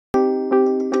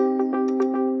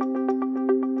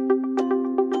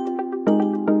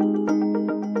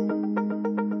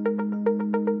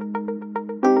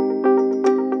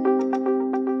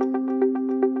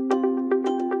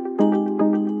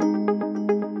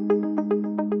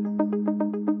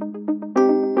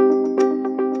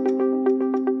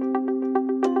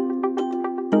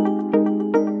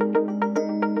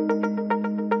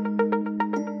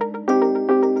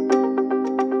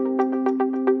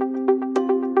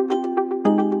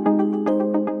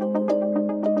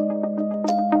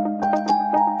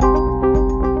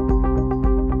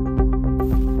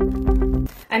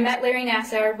met Larry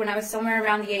Nassar when I was somewhere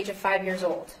around the age of 5 years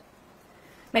old.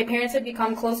 My parents had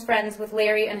become close friends with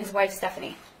Larry and his wife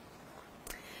Stephanie.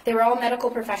 They were all medical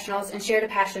professionals and shared a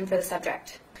passion for the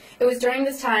subject. It was during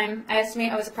this time, I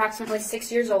estimate I was approximately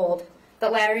 6 years old,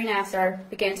 that Larry Nassar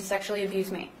began to sexually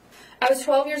abuse me. I was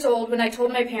 12 years old when I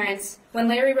told my parents, when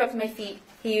Larry rubs my feet,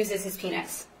 he uses his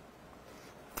penis.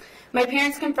 My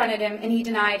parents confronted him and he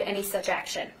denied any such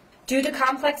action. Due to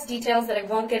complex details that I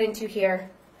won't get into here,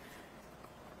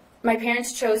 my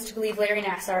parents chose to believe Larry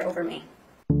Nassar over me.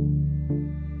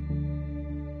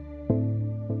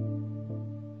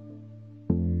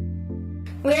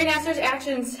 Larry Nassar's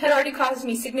actions had already caused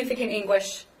me significant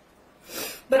anguish,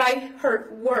 but I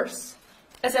hurt worse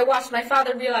as I watched my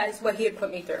father realize what he had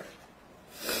put me through.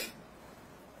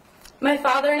 My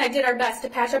father and I did our best to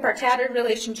patch up our tattered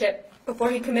relationship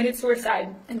before he committed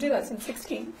suicide in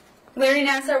 2016. Larry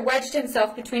Nassar wedged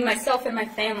himself between myself and my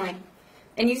family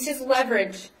and used his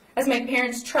leverage as my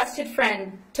parents' trusted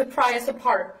friend to pry us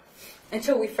apart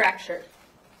until we fractured.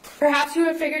 Perhaps you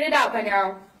have figured it out by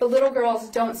now, but little girls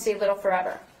don't stay little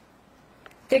forever.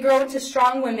 They grow into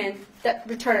strong women that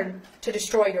return to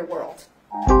destroy your world.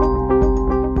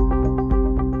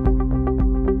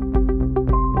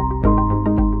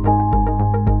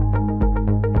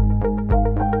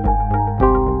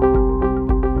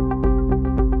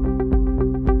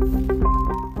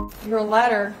 Your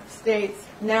letter states,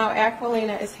 now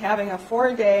Aquilina is having a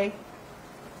 4-day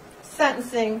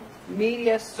sentencing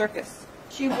media circus.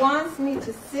 She wants me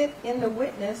to sit in the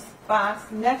witness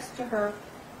box next to her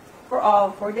for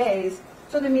all 4 days,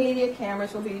 so the media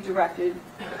cameras will be directed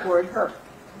toward her.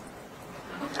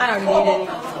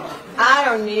 I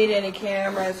don't need any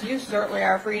cameras. You certainly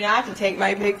are free not to take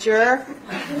my picture.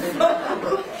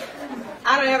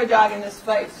 I don't have a dog in this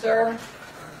fight, sir.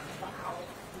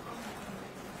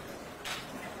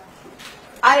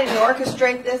 I didn't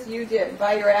orchestrate this, you did,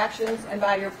 by your actions and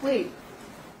by your plea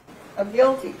of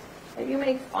guilty. And you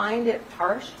may find it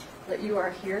harsh that you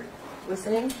are here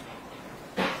listening,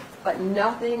 but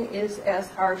nothing is as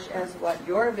harsh as what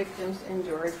your victims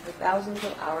endured for thousands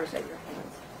of hours at your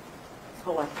hands,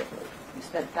 collectively. You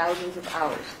spent thousands of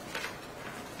hours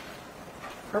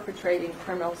perpetrating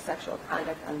criminal sexual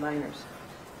conduct on minors,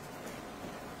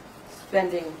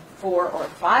 spending 4 or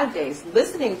 5 days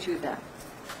listening to them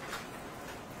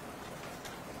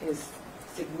is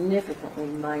significantly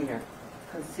minor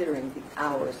considering the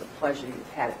hours of pleasure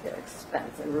you've had at their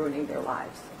expense and ruining their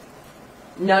lives.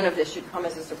 None of this should come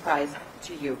as a surprise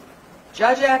to you.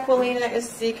 Judge Aquilina is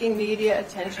seeking media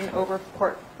attention over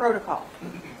court protocol.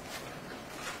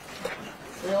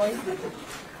 Really?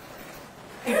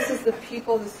 This is the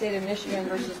people of the state of Michigan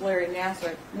versus Larry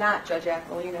Nassar, not Judge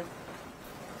Aquilina.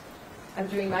 I'm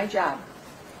doing my job.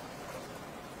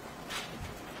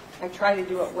 I try to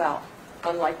do it well,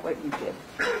 unlike what you did.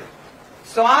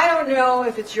 So I don't know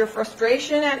if it's your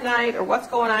frustration at night or what's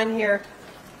going on here,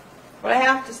 but I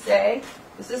have to say,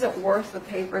 this isn't worth the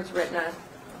paper it's written on.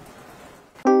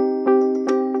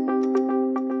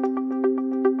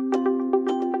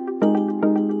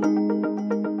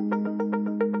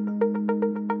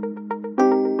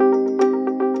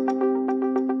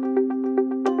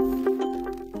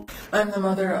 I'm the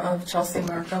mother of Chelsea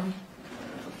Markham.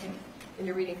 Okay. And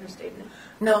you're reading her statement?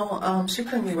 No, she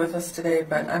couldn't be with us today,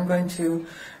 but I'm going to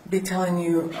be telling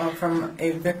you from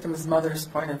a victim's mother's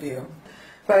point of view.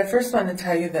 But I first want to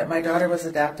tell you that my daughter was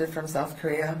adopted from South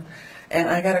Korea, and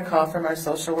I got a call from our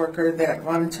social worker that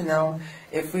wanted to know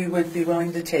if we would be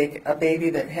willing to take a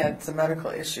baby that had some medical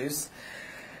issues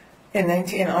in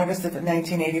August of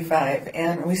 1985,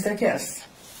 and we said yes.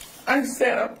 I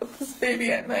sat up with this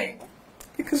baby at night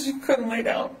because she couldn't lay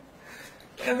down,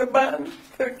 and the bond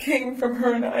that came from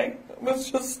her and I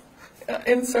was just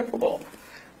inseparable.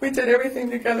 We did everything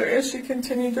together as she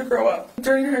continued to grow up.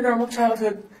 During her normal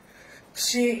childhood,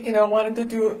 she, wanted to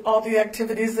do all the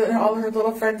activities that all her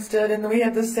little friends did, and we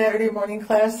had the Saturday morning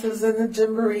classes and the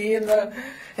gymboree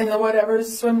and the whatever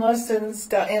swim lessons,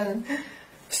 and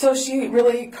so she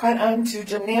really caught on to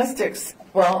gymnastics.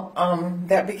 Well,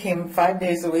 that became 5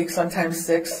 days a week, sometimes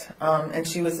 6, and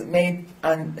she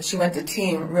went to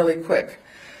team really quick.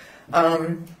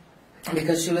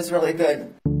 Because she was really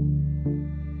good.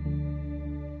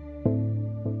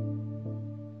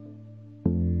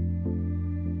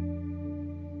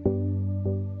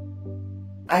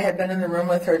 I had been in the room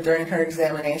with her during her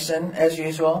examination, as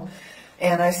usual,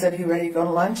 and I said, "You ready to go to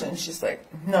lunch?" And she's like,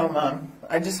 "No, Mom,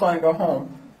 I just want to go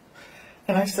home."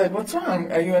 And I said, "What's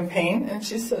wrong? Are you in pain?" And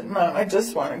she said, "Mom, I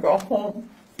just want to go home."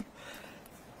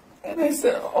 And I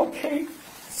said, "Okay."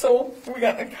 So we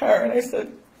got in the car, and I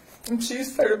said, and she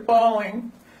started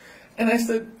bawling. And I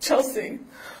said, Chelsea,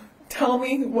 tell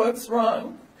me what's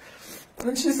wrong.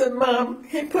 And she said, Mom,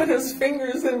 he put his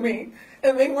fingers in me,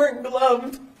 and they weren't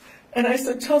gloved. And I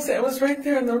said, Chelsea, I was right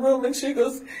there in the room. And she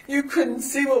goes, you couldn't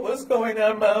see what was going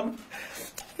on, Mom.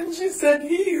 And she said,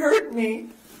 he hurt me.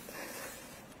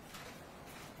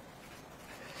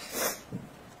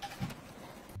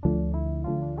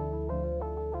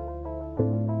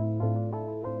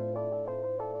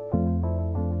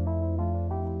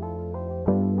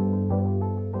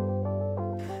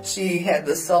 She had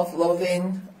the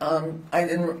self-loathing.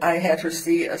 I had her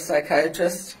see a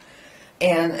psychiatrist,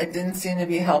 and it didn't seem to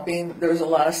be helping. There was a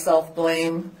lot of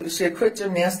self-blame. She had quit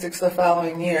gymnastics the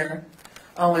following year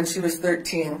when she was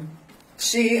 13.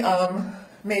 She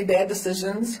made bad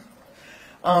decisions.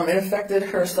 It affected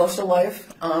her social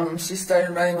life. She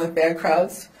started running with bad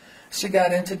crowds. She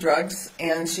got into drugs,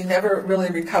 and she never really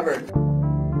recovered.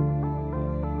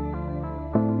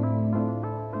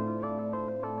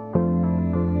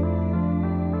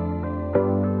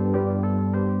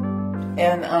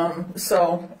 And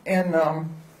so in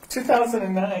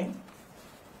 2009,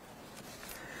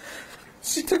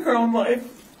 she took her own life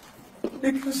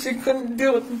because she couldn't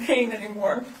deal with the pain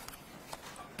anymore.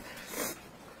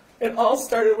 It all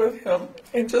started with him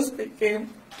and just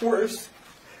became worse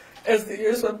as the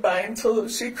years went by until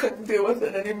she couldn't deal with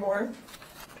it anymore.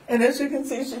 And as you can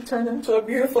see, she turned into a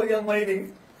beautiful young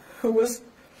lady who was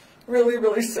really,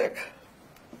 really sick.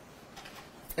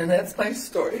 And that's my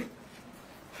story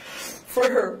for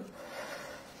her.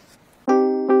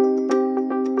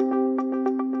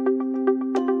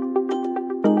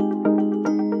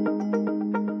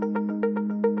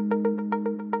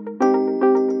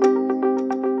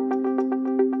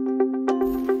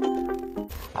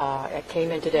 I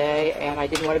came in today, and I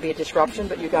didn't want to be a disruption,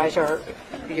 but you guys are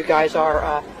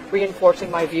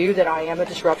reinforcing my view that I am a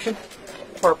disruption.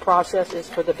 Our process is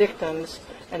for the victims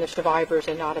and the survivors,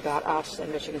 and not about us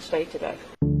in Michigan State today.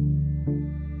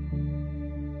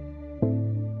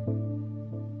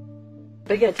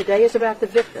 But again, today is about the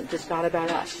victims. It's not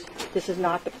about us. This is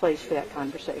not the place for that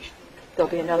conversation. There'll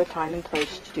be another time and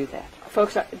place to do that.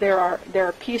 Folks, there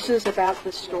are pieces about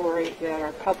this story that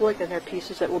are public, and there are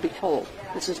pieces that will be told.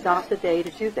 This is not the day to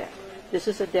do that. This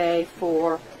is a day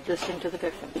for listening to the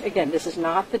victims. Again, this is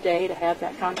not the day to have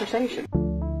that conversation.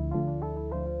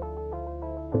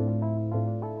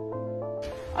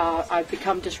 I've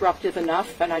become disruptive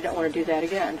enough, and I don't want to do that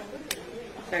again.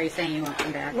 So are you saying you won't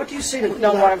come back? What do you say?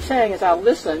 No, what I'm saying is I'll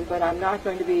listen, but I'm not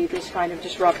going to be this kind of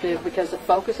disruptive, because the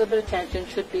focus of attention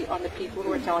should be on the people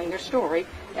who are telling their story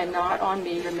and not on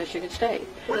me or Michigan State.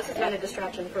 Well, this has been a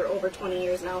distraction for over 20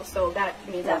 years now, so that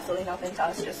means absolutely nothing to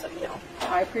us, just so you know.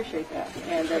 I appreciate that.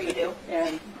 And sure you do.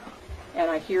 And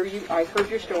I hear you. I heard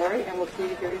your story, and we'll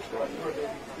continue to hear your story.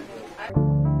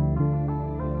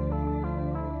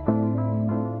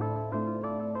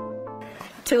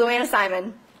 To Luanna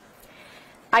Simon,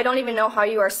 I don't even know how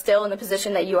you are still in the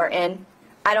position that you are in.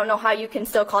 I don't know how you can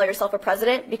still call yourself a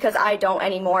president, because I don't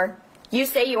anymore. You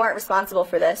say you aren't responsible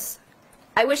for this.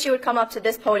 I wish you would come up to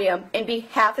this podium and be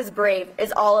half as brave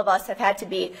as all of us have had to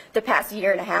be the past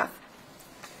year and a half.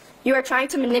 You are trying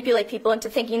to manipulate people into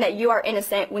thinking that you are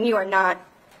innocent when you are not.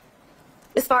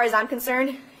 As far as I'm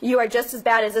concerned, you are just as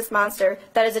bad as this monster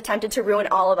that has attempted to ruin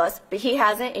all of us, but he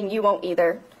hasn't, and you won't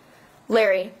either.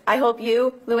 Larry, I hope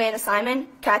you, Luanna Simon,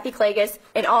 Kathy Klages,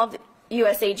 and all of the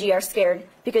USAG are scared,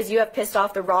 because you have pissed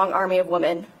off the wrong army of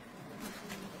women.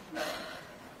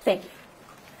 Thank you.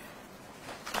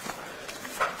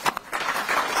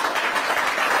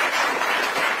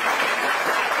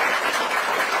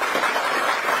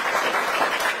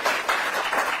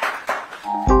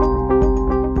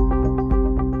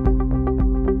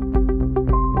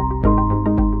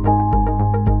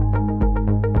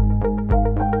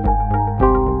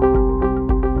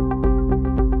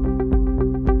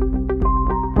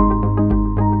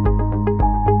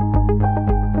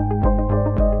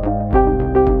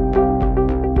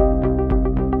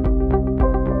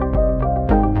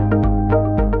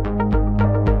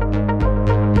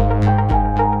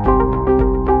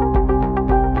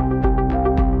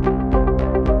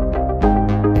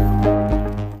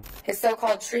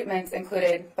 Treatments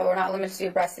included, but were not limited to,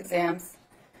 breast exams,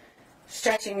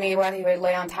 stretching me while he would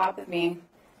lay on top of me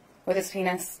with his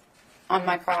penis on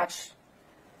my crotch,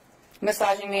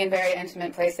 massaging me in very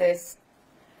intimate places,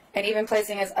 and even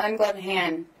placing his ungloved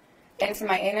hand into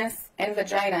my anus and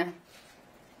vagina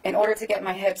in order to get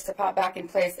my hips to pop back in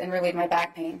place and relieve my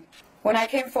back pain. When I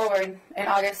came forward in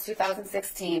August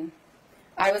 2016,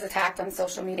 I was attacked on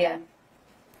social media.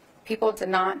 People did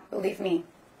not believe me.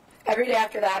 Every day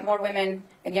after that, more women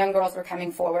and young girls were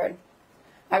coming forward.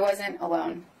 I wasn't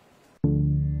alone.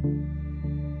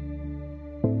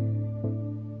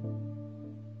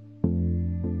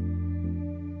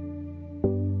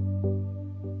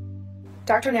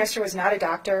 Dr. Nassar was not a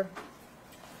doctor.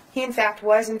 He, in fact,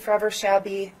 was and forever shall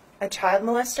be a child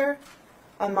molester,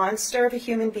 a monster of a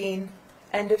human being.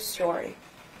 End of story.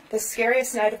 The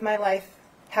scariest night of my life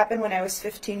happened when I was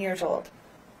 15 years old.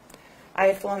 I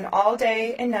had flown all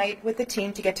day and night with the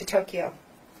team to get to Tokyo.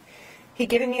 He'd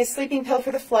given me a sleeping pill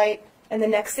for the flight, and the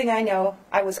next thing I know,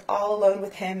 I was all alone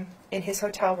with him in his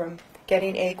hotel room,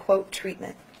 getting a, quote,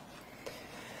 treatment.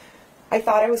 I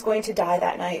thought I was going to die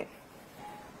that night.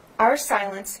 Our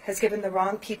silence has given the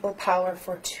wrong people power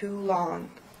for too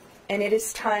long, and it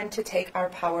is time to take our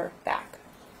power back.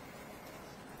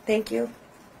 Thank you.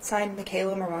 Signed,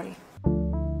 Michaela Maroney.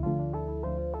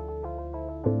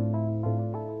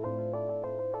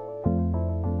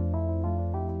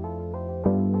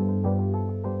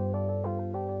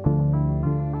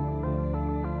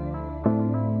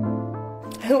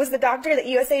 Who was the doctor that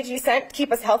USAG sent to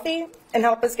keep us healthy and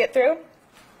help us get through?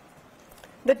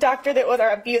 The doctor that was our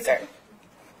abuser.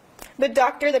 The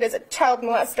doctor that is a child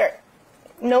molester.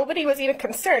 Nobody was even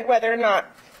concerned whether or not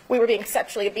we were being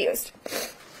sexually abused.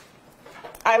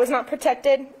 I was not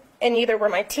protected, and neither were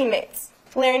my teammates.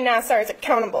 Larry Nassar is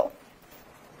accountable.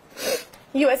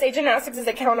 USA Gymnastics is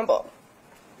accountable.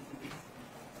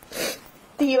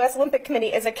 The U.S. Olympic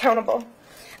Committee is accountable.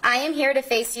 I am here to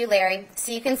face you, Larry,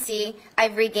 so you can see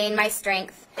I've regained my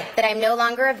strength, that I'm no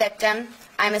longer a victim,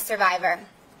 I'm a survivor.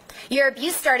 Your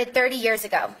abuse started 30 years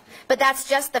ago, but that's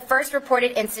just the first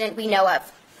reported incident we know of.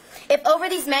 If over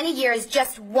these many years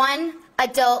just one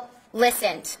adult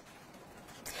listened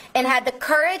and had the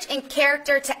courage and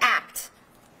character to act,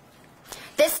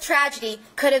 this tragedy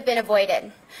could have been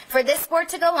avoided. For this sport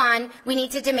to go on, we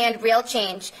need to demand real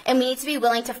change, and we need to be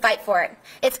willing to fight for it.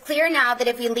 It's clear now that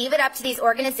if we leave it up to these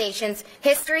organizations,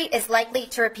 history is likely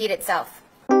to repeat itself.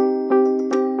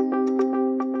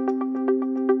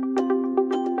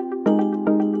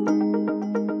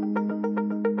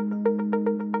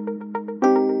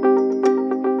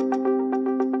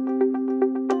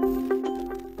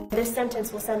 This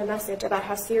sentence will send a message about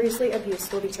how seriously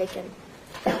abuse will be taken.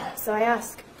 So I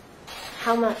ask,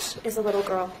 how much is a little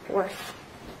girl worth?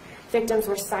 Victims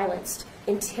were silenced,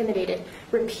 intimidated,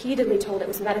 repeatedly told it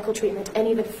was medical treatment, and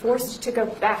even forced to go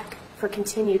back for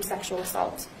continued sexual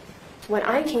assault. When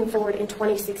I came forward in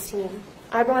 2016,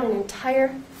 I brought an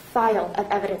entire file of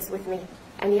evidence with me,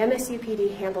 and the MSU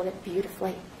PD handled it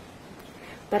beautifully.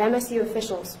 But MSU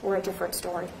officials were a different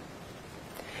story.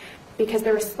 Because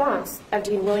the response of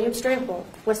Dean William Strample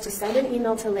was to send an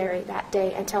email to Larry that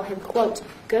day and tell him, quote,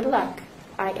 "Good luck,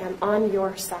 I am on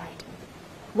your side."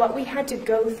 What we had to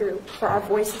go through for our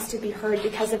voices to be heard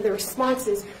because of the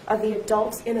responses of the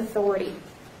adults in authority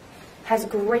has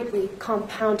greatly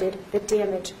compounded the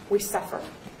damage we suffer,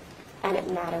 and it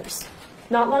matters.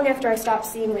 Not long after I stopped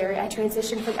seeing Larry, I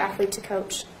transitioned from athlete to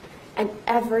coach, and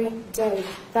every day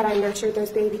that I nurtured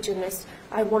those baby gymnasts,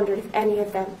 I wondered if any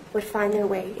of them would find their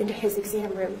way into his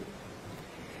exam room.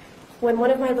 When one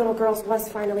of my little girls was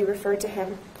finally referred to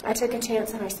him, I took a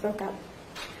chance and I spoke up.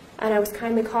 And I was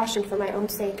kindly cautioned for my own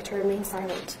sake to remain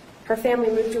silent. Her family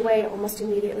moved away almost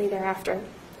immediately thereafter,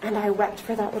 and I wept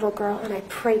for that little girl, and I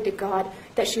prayed to God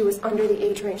that she was under the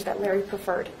age range that Larry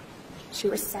preferred. She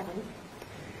was 7.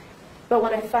 But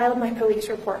when I filed my police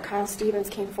report, Kyle Stevens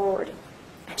came forward,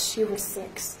 and she was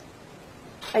 6,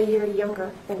 a year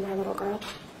younger than my little girl.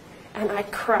 And I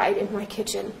cried in my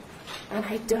kitchen, and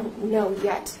I don't know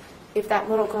yet if that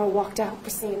little girl walked out the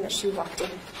same that she walked in.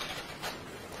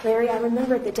 Larry, I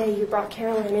remembered the day you brought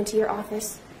Caroline into your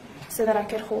office so that I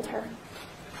could hold her.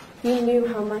 You knew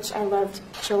how much I loved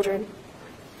children,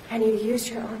 and you used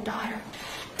your own daughter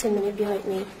to manipulate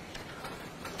me.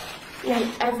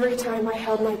 And every time I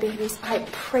held my babies, I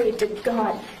prayed to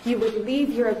God you would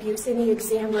leave your abuse in the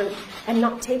exam room and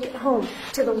not take it home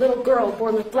to the little girl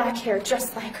born with black hair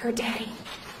just like her daddy.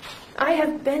 I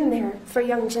have been there for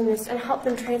young gymnasts and helped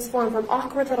them transform from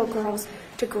awkward little girls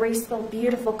to graceful,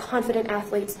 beautiful, confident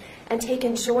athletes, and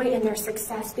taken joy in their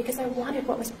success because I wanted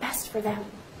what was best for them.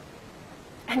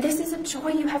 And this is a joy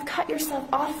you have cut yourself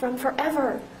off from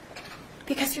forever,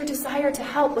 because your desire to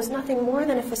help was nothing more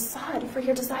than a facade for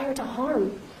your desire to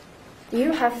harm.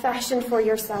 You have fashioned for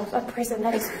yourself a prison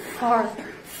that is far,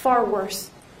 far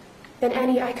worse than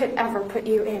any I could ever put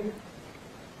you in.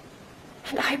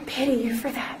 And I pity you for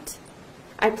that.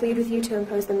 I plead with you to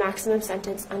impose the maximum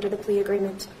sentence under the plea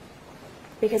agreement,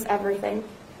 because everything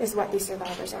is what these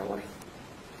survivors are worth.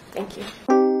 Thank you.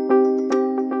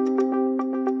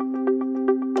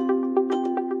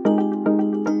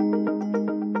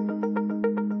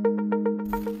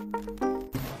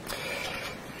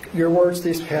 Your words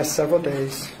these past several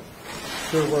days,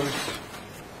 your words.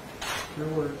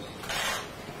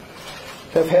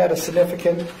 have had a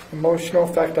significant emotional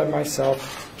effect on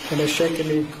myself and has shaken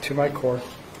me to my core.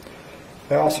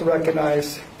 I also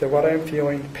recognize that what I am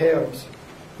feeling pales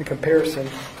in comparison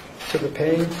to the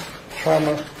pain,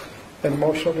 trauma, and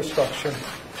emotional destruction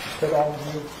that all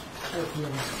of you are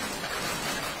feeling.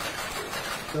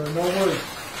 There are no words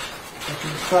that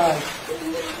can describe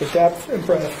the depth and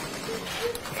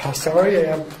breadth of how sorry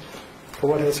I am for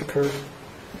what has occurred.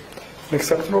 An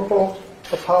acceptable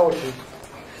apology.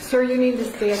 Sir, you need to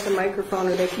stay at the microphone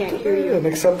or they can't hear you. An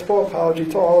acceptable apology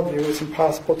to all of you is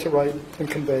impossible to write and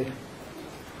convey.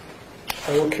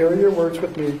 I will carry your words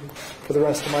with me for the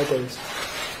rest of my days.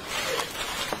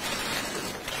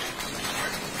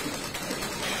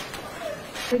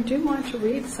 I do want to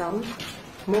read some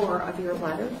more of your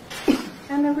letter.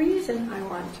 And the reason I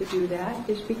want to do that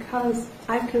is because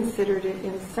I've considered it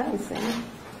in sentencing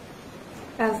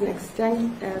as an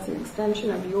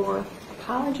extension of your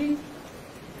apology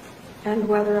and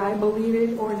whether I believe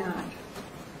it or not.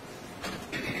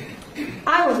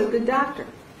 I was a good doctor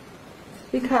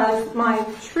because my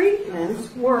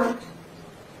treatments worked,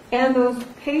 and those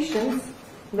patients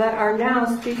that are now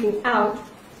speaking out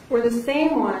were the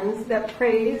same ones that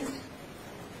praised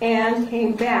and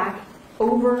came back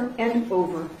over and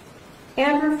over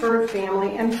and referred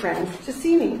family and friends to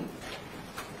see me.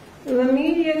 The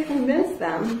media convinced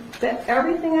them that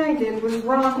everything I did was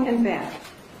wrong and bad.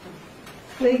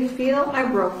 They feel I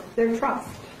broke their trust.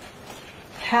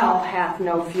 Hell hath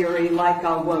no fury like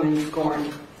a woman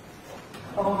scorned.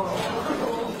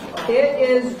 It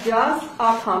is just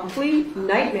a complete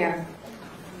nightmare.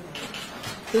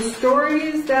 The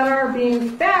stories that are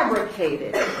being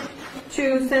fabricated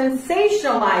to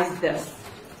sensationalize this.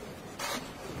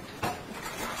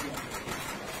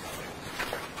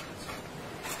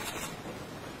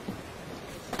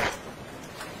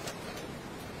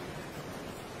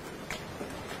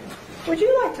 Would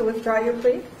you like to withdraw your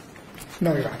plea?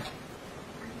 No, Your Honor.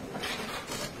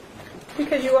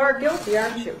 Because you are guilty,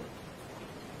 aren't you?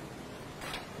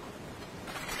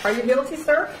 Are you guilty,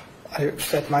 sir? I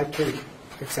accept my plea.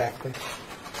 Exactly.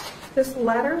 This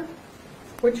letter,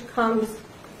 which comes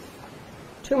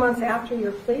 2 months after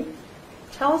your plea,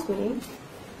 tells me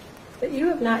that you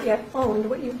have not yet owned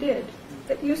what you did,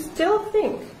 that you still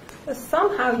think that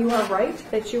somehow you are right,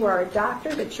 that you are a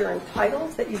doctor, that you're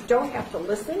entitled, that you don't have to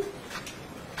listen,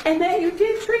 and that you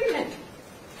did treatment.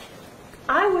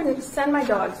 I wouldn't send my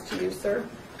dogs to you, sir.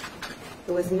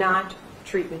 It was not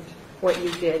treatment, what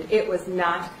you did. It was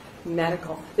not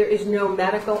medical. There is no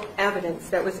medical evidence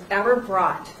that was ever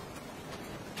brought.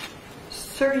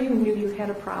 Sir, you knew you had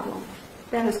a problem.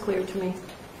 That is clear to me.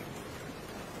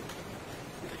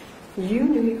 You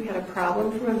knew you had a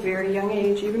problem from a very young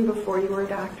age, even before you were a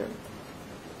doctor.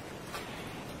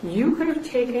 You could have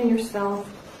taken yourself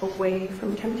away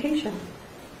from temptation,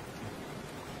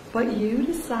 but you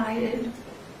decided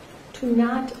to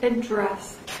not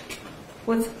address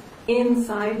what's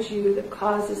inside you that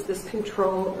causes this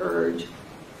control urge,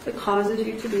 that causes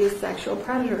you to be a sexual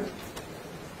predator.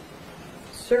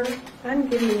 Sir, I'm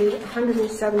giving you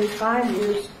 175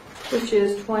 years, which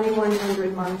is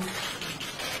 2,100 months.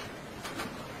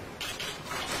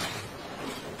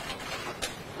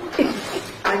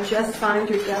 I just signed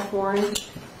your death warrant.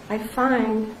 I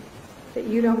find that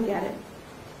you don't get it,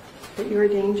 that you're a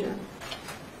danger.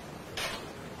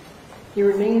 You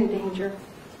remain a danger.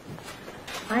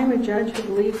 I am a judge who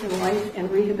believes in life and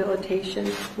rehabilitation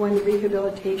when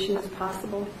rehabilitation is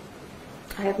possible.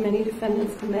 I have many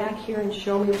defendants come back here and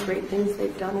show me the great things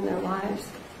they've done in their lives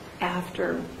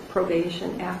after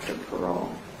probation, after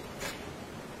parole.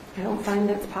 I don't find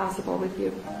that's possible with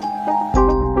you.